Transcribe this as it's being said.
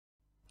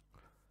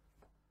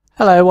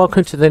Hello,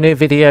 welcome to the new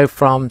video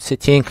from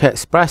City Ink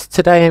Express.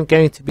 Today I'm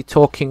going to be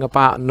talking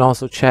about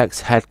nozzle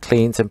checks, head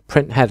cleans and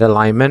print head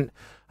alignment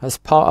as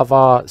part of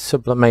our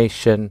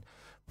sublimation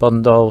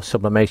bundle,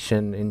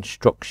 sublimation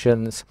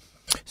instructions.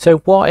 So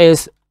what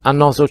is a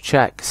nozzle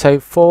check?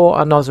 So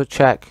for a nozzle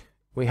check,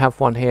 we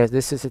have one here.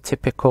 This is a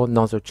typical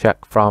nozzle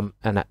check from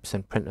an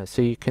Epson printer.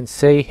 So you can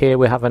see here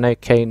we have an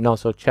okay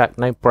nozzle check,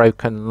 no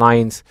broken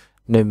lines,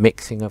 no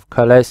mixing of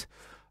colors.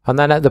 And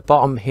then at the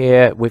bottom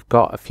here, we've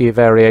got a few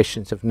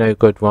variations of no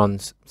good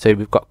ones. So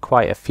we've got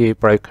quite a few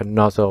broken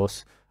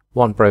nozzles,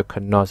 one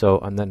broken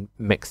nozzle, and then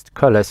mixed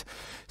colors.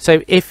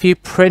 So if you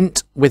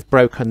print with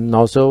broken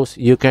nozzles,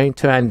 you're going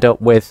to end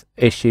up with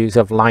issues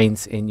of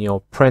lines in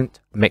your print,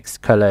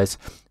 mixed colors.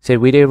 So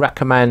we do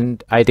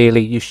recommend,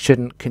 ideally, you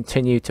shouldn't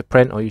continue to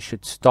print, or you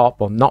should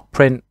stop or not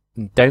print,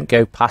 and don't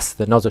go past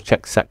the nozzle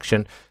check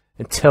section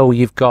until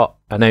you've got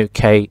an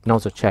okay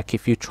nozzle check.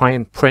 If you try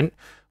and print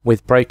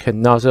with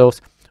broken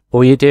nozzles,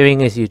 all you're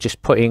doing is you're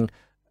just putting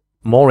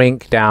more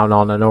ink down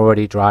on an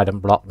already dried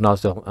and blocked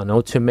nozzle, and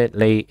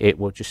ultimately it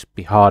will just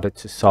be harder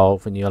to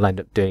solve and you'll end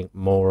up doing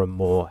more and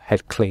more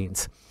head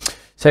cleans.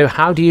 So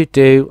how do you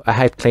do a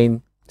head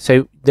clean?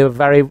 So there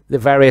are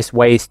various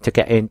ways to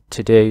get in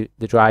to do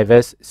the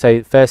drivers. So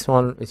the first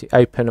one is you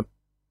open an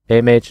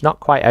image, not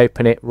quite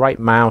open it, right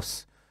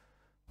mouse,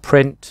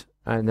 print,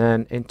 and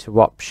then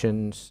into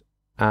options,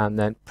 and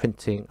then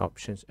printing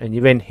options, and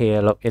you're in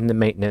here, look, in the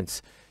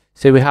maintenance.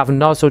 So we have a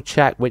nozzle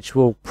check, which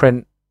will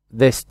print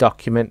this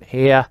document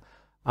here,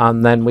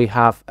 and then we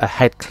have a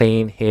head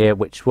clean here,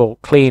 which will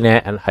clean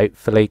it and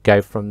hopefully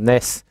go from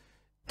this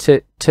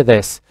to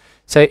this.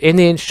 So in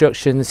the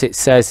instructions it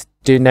says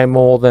do no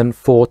more than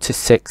 4 to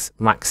 6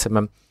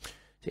 maximum.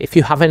 If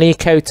you have an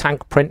eco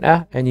tank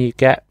printer and you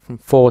get from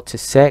 4 to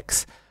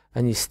 6,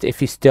 and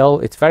if you still,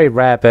 it's very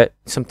rare, but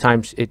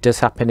sometimes it does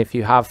happen, if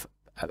you have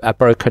a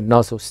broken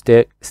nozzle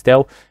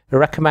still, I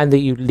recommend that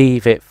you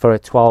leave it for a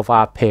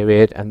 12-hour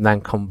period and then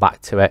come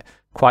back to it.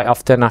 Quite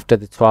often after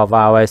the 12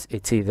 hours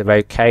it's either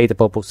okay, the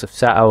bubbles have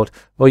settled,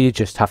 or you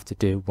just have to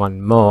do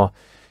one more.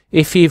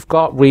 If you've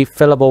got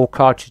refillable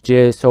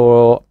cartridges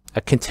or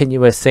a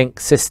continuous ink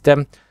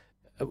system,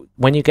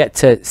 when you get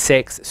to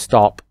 6,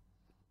 stop,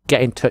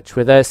 get in touch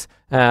with us,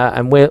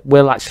 and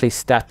we'll actually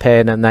step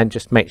in and then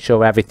just make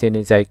sure everything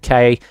is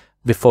okay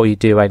before you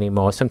do any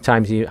more.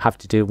 Sometimes you have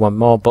to do one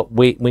more, but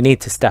we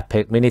need to step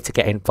in, we need to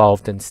get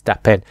involved and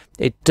step in.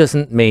 It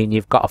doesn't mean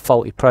you've got a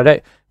faulty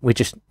product,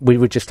 we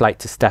would just like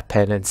to step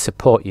in and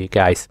support you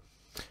guys.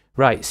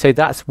 Right, so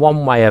that's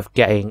one way of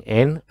getting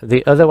in.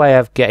 The other way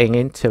of getting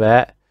into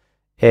it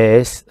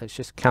is, let's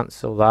just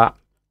cancel that,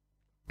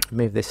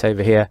 move this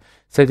over here.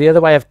 So the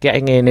other way of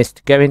getting in is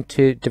to go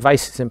into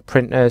devices and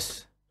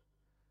printers,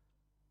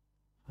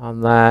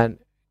 and then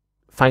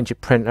find your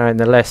printer in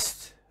the list.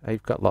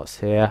 You've got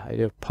lots here, I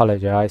do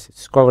apologize.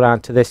 Scroll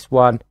down to this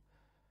one,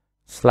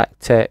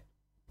 select it,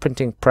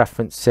 printing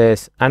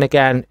preferences, and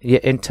again you're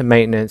into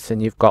maintenance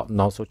and you've got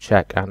nozzle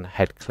check and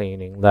head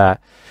cleaning there.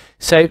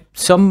 So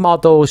some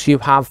models you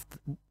have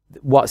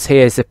what's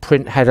here is the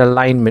print head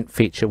alignment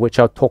feature, which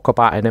I'll talk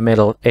about in a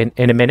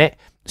minute.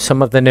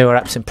 Some of the newer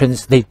Epson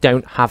printers, they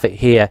don't have it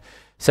here.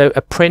 So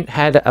a print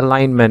head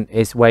alignment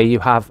is where you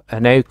have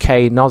an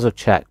okay nozzle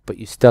check but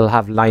you still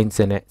have lines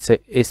in it. So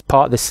it's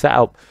part of the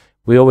setup.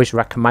 We always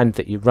recommend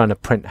that you run a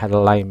print head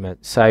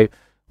alignment. So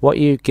what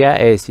you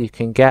get is, you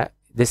can get,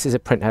 this is a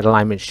print head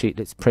alignment sheet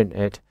that's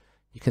printed.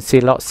 You can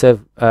see lots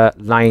of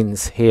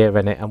lines here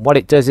in it, and what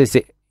it does is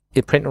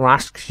the printer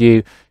asks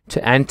you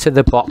to enter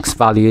the box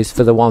values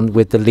for the one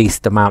with the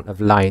least amount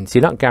of lines.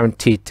 You're not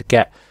guaranteed to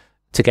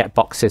get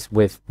boxes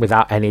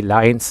without any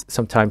lines.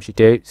 Sometimes you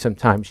do,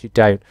 sometimes you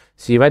don't.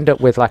 So you end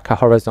up with like a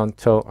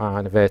horizontal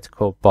and a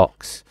vertical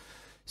box.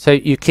 So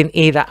you can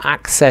either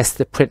access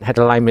the print head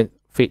alignment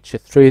feature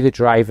through the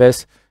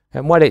drivers,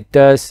 and what it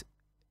does,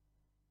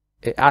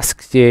 it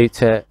asks you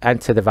to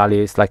enter the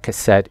values like I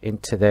said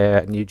into there,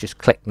 and you just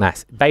click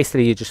next.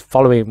 Basically you're just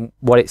following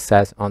what it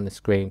says on the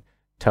screen,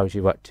 tells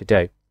you what to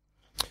do.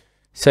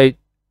 So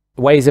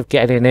ways of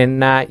getting in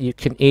there, you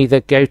can either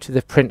go to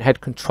the print head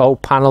control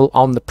panel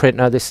on the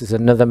printer, this is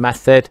another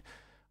method,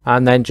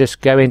 and then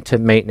just go into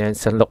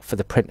maintenance and look for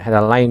the print head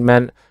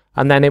alignment,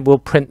 and then it will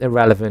print the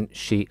relevant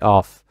sheet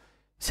off.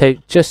 So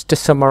just to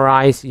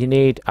summarize,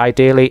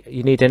 ideally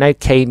you need an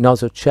okay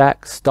nozzle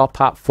check,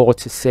 stop at 4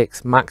 to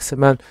 6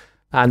 maximum,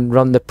 and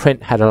run the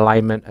print head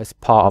alignment as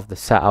part of the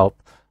setup,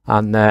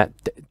 and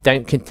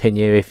don't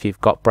continue if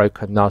you've got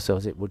broken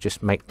nozzles, it will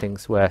just make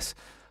things worse.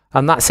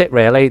 And that's it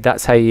really,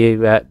 that's how you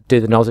do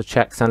the nozzle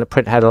checks and the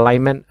print head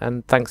alignment,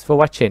 and thanks for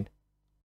watching.